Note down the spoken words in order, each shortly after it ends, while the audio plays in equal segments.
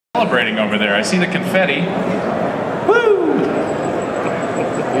celebrating over there? I see the confetti. Woo!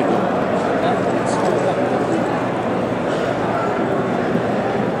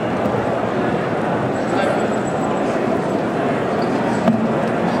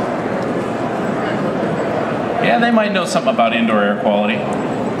 Yeah, they might know something about indoor air quality.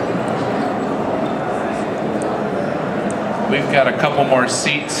 We've got a couple more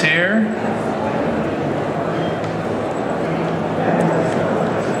seats here.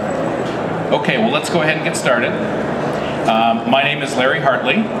 Okay, well, let's go ahead and get started. My name is Larry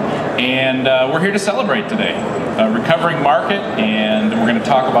Hartley, and we're here to celebrate today. A recovering market, and we're going to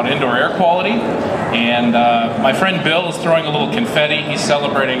talk about indoor air quality. And my friend Bill is throwing a little confetti. He's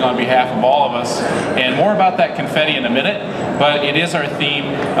celebrating on behalf of all of us. And more about that confetti in a minute, but it is our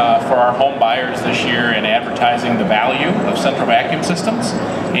theme for our home buyers this year in advertising the value of central vacuum systems.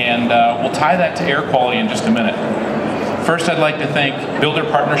 And we'll tie that to air quality in just a minute. First, I'd like to thank Builder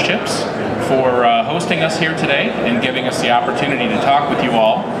Partnerships for hosting us here today and giving us the opportunity to talk with you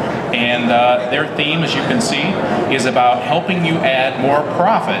all. And their theme, as you can see, is about helping you add more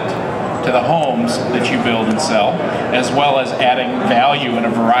profit to the homes that you build and sell, as well as adding value in a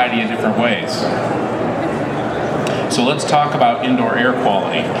variety of different ways. So let's talk about indoor air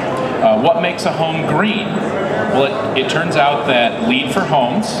quality. What makes a home green? Well, it turns out that Lead for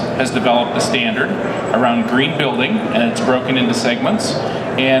Homes has developed a standard around green building, and it's broken into segments.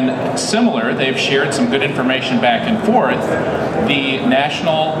 And similar, they've shared some good information back and forth. The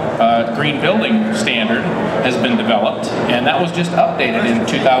National Green Building Standard has been developed, and that was just updated in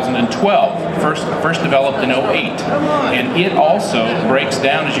 2012, first developed in 2008. And it also breaks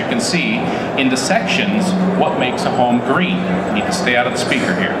down, as you can see, into sections what makes a home green. You need to stay out of the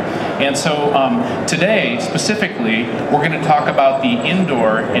speaker here. And so today, specifically, we're going to talk about the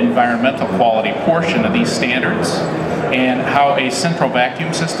indoor environmental quality portion of these standards and how a central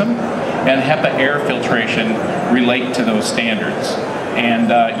vacuum system and HEPA air filtration relate to those standards.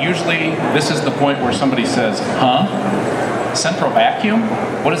 And usually this is the point where somebody says, huh? Central vacuum?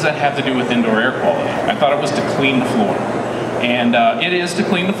 What does that have to do with indoor air quality? I thought it was to clean the floor. And it is to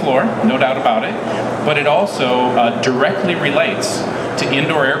clean the floor, no doubt about it, but it also directly relates to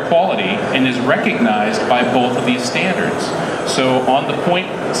indoor air quality and is recognized by both of these standards. So on the point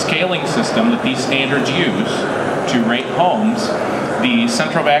scaling system that these standards use to rate homes, the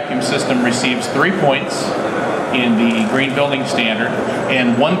central vacuum system receives 3 points in the green building standard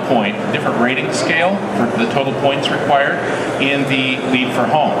and 1 point, different rating scale for the total points required in the Lead for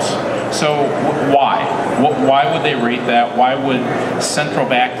Homes. So why? Why would they rate that? Why would central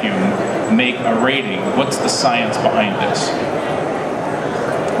vacuum make a rating? What's the science behind this?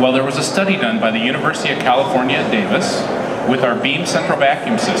 Well, there was a study done by the University of California at Davis with our beam central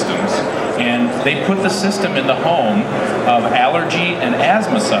vacuum systems, and they put the system in the home of allergy and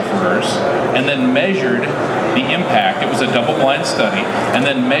asthma sufferers and then measured the impact. It was a double-blind study, and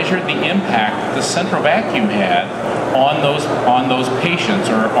then measured the impact the central vacuum had on those patients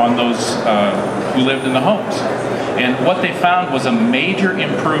or on those who lived in the homes. And what they found was a major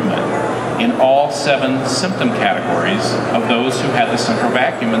improvement in all 7 symptom categories of those who had the central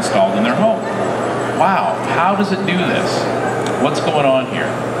vacuum installed in their home. Wow, how does it do this? What's going on here?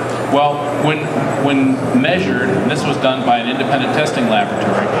 Well, when measured, and this was done by an independent testing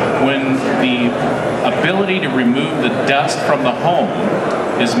laboratory, when the ability to remove the dust from the home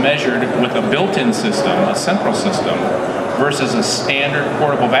is measured with a built-in system, a central system, versus a standard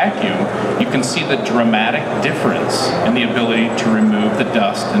portable vacuum, you can see the dramatic difference in the ability to remove the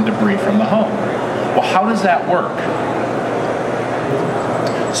dust and debris from the home. Well, how does that work?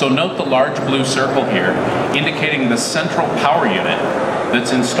 So note the large blue circle here, indicating the central power unit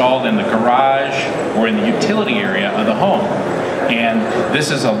that's installed in the garage or in the utility area of the home. And this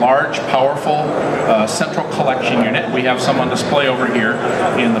is a large, powerful central collection unit. We have some on display over here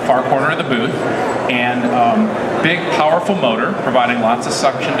in the far corner of the booth. And big, powerful motor, providing lots of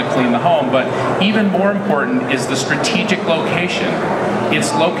suction to clean the home. But even more important is the strategic location.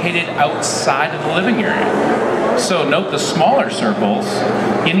 It's located outside of the living area. So note the smaller circles,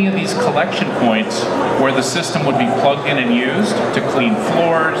 any of these collection points where the system would be plugged in and used to clean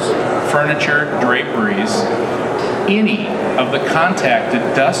floors, furniture, draperies. Any of the contacted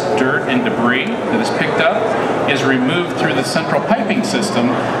dust, dirt, and debris that is picked up is removed through the central piping system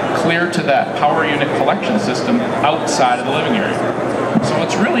clear to that power unit collection system outside of the living area. So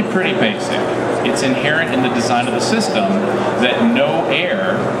it's really pretty basic. It's inherent in the design of the system that no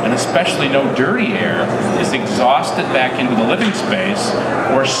air, and especially no dirty air, is exhausted back into the living space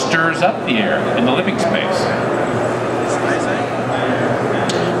or stirs up the air in the living space.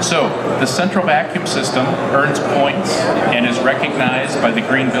 So the central vacuum system earns points and is recognized by the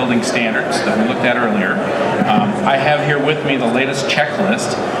green building standards that we looked at earlier. I have here with me the latest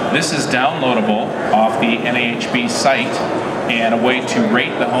checklist. This is downloadable off the NAHB site and a way to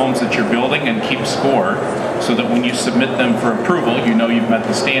rate the homes that you're building and keep score so that when you submit them for approval, you know you've met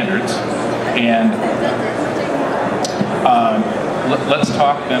the standards. And let's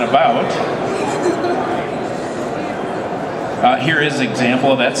talk then about, here is an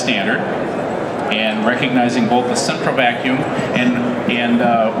example of that standard, and recognizing both the central vacuum and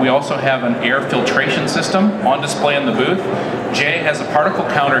we also have an air filtration system on display in the booth. Jay has a particle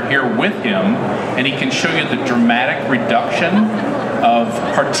counter here with him, and he can show you the dramatic reduction of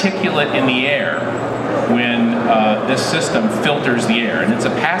particulate in the air when this system filters the air. And it's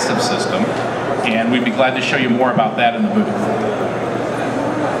a passive system, and we'd be glad to show you more about that in the booth.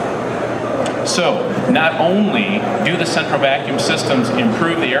 So, not only do the central vacuum systems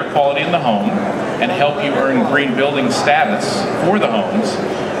improve the air quality in the home and help you earn green building status for the homes,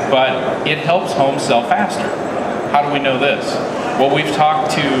 but it helps homes sell faster. How do we know this? Well, we've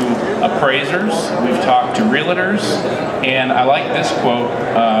talked to appraisers, we've talked to realtors, and I like this quote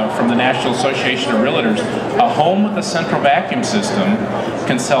from the National Association of Realtors: a home with a central vacuum system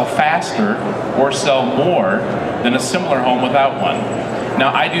can sell faster or sell more than a similar home without one.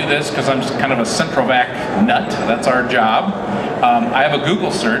 Now, I do this because I'm just kind of a central vac nut. That's our job. I have a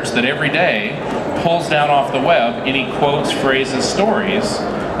Google search that every day pulls down off the web any quotes, phrases, stories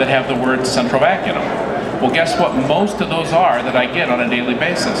that have the word central vac in them. Well, guess what most of those are that I get on a daily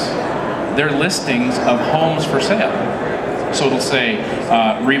basis? They're listings of homes for sale. So it'll say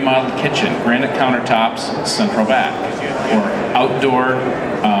remodeled kitchen, granite countertops, central vac, or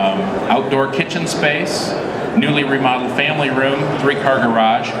outdoor kitchen space, newly remodeled family room, 3-car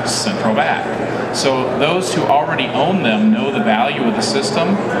garage, central vac. So those who already own them know the value of the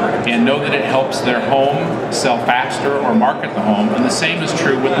system and know that it helps their home sell faster or market the home, and the same is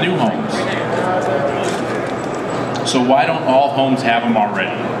true with new homes. So why don't all homes have them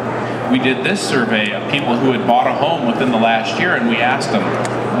already? We did this survey of people who had bought a home within the last year, and we asked them,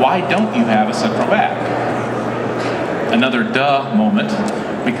 why don't you have a central vac? Another duh moment,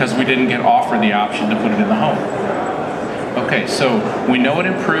 because we didn't get offered the option to put it in the home. Okay, so we know it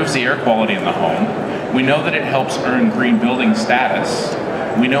improves the air quality in the home. We know that it helps earn green building status.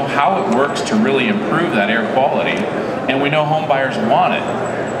 We know how it works to really improve that air quality, and we know home buyers want it.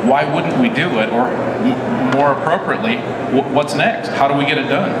 Why wouldn't we do it? Or more appropriately, what's next? How do we get it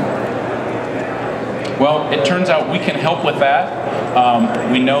done? Well, it turns out we can help with that.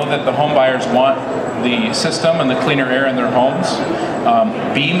 We know that the home buyers want the system and the cleaner air in their homes.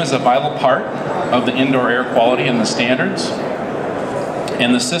 Beam is a vital part of the indoor air quality and the standards.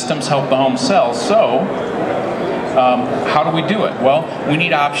 And the systems help the home sell. So, how do we do it? Well, we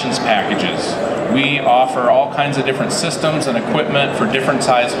need options packages. We offer all kinds of different systems and equipment for different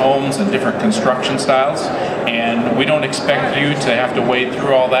size homes and different construction styles, and we don't expect you to have to wade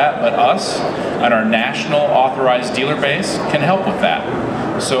through all that, but us and our national authorized dealer base can help with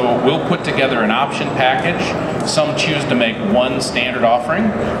that. So we'll put together an option package. Some choose to make one standard offering,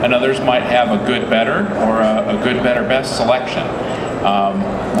 and others might have a good, better, or a good, better, best selection.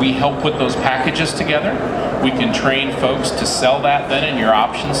 We help put those packages together. We can train folks to sell that then in your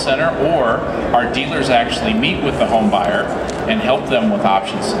options center, or our dealers actually meet with the home buyer and help them with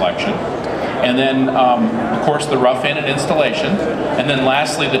option selection. And then, of course, the rough-in and installation. And then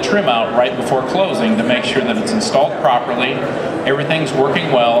lastly, the trim out right before closing to make sure that it's installed properly, everything's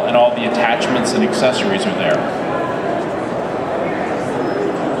working well, and all the attachments and accessories are there.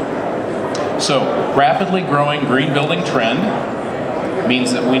 So, rapidly growing green building trend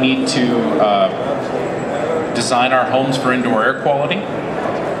means that we need to design our homes for indoor air quality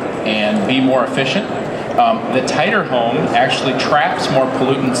and be more efficient. The tighter home actually traps more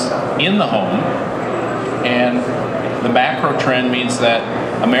pollutants in the home, and the macro trend means that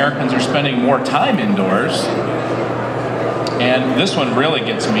Americans are spending more time indoors. And this one really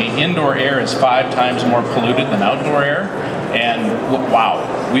gets me. Indoor air is 5 times more polluted than outdoor air, and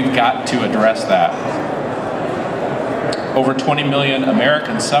wow, we've got to address that. Over 20 million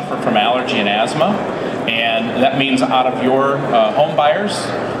Americans suffer from allergy and asthma, and that means out of your home buyers,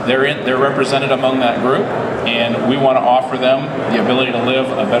 they're represented among that group, and we want to offer them the ability to live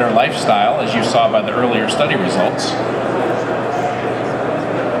a better lifestyle, as you saw by the earlier study results.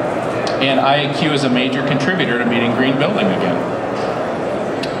 And IAQ is a major contributor to meeting green building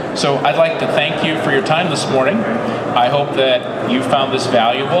again. So I'd like to thank you for your time this morning. I hope that you found this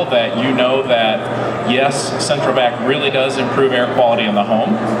valuable, that you know that, yes, Central Vac really does improve air quality in the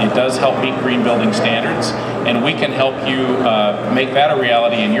home. It does help meet green building standards, and we can help you make that a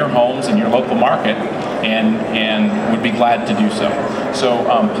reality in your homes and your local market, and would be glad to do so. So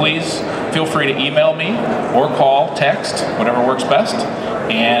please feel free to email me or call, text, whatever works best,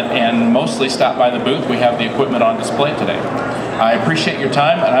 and mostly stop by the booth. We have the equipment on display today. I appreciate your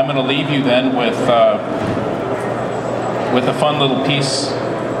time, and I'm going to leave you then with a fun little piece.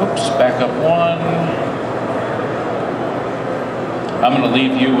 Oops, back up one. I'm going to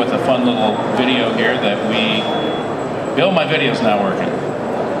leave you with a fun little video here that Bill, my video's not working.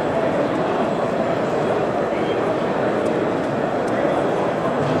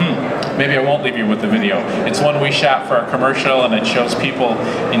 Maybe I won't leave you with the video. It's one we shot for a commercial, and it shows people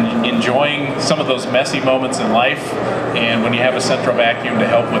enjoying some of those messy moments in life, and when you have a central vacuum to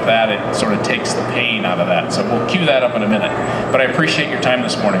help with that, it sort of takes the pain out of that. So we'll cue that up in a minute. But I appreciate your time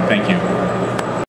this morning. Thank you.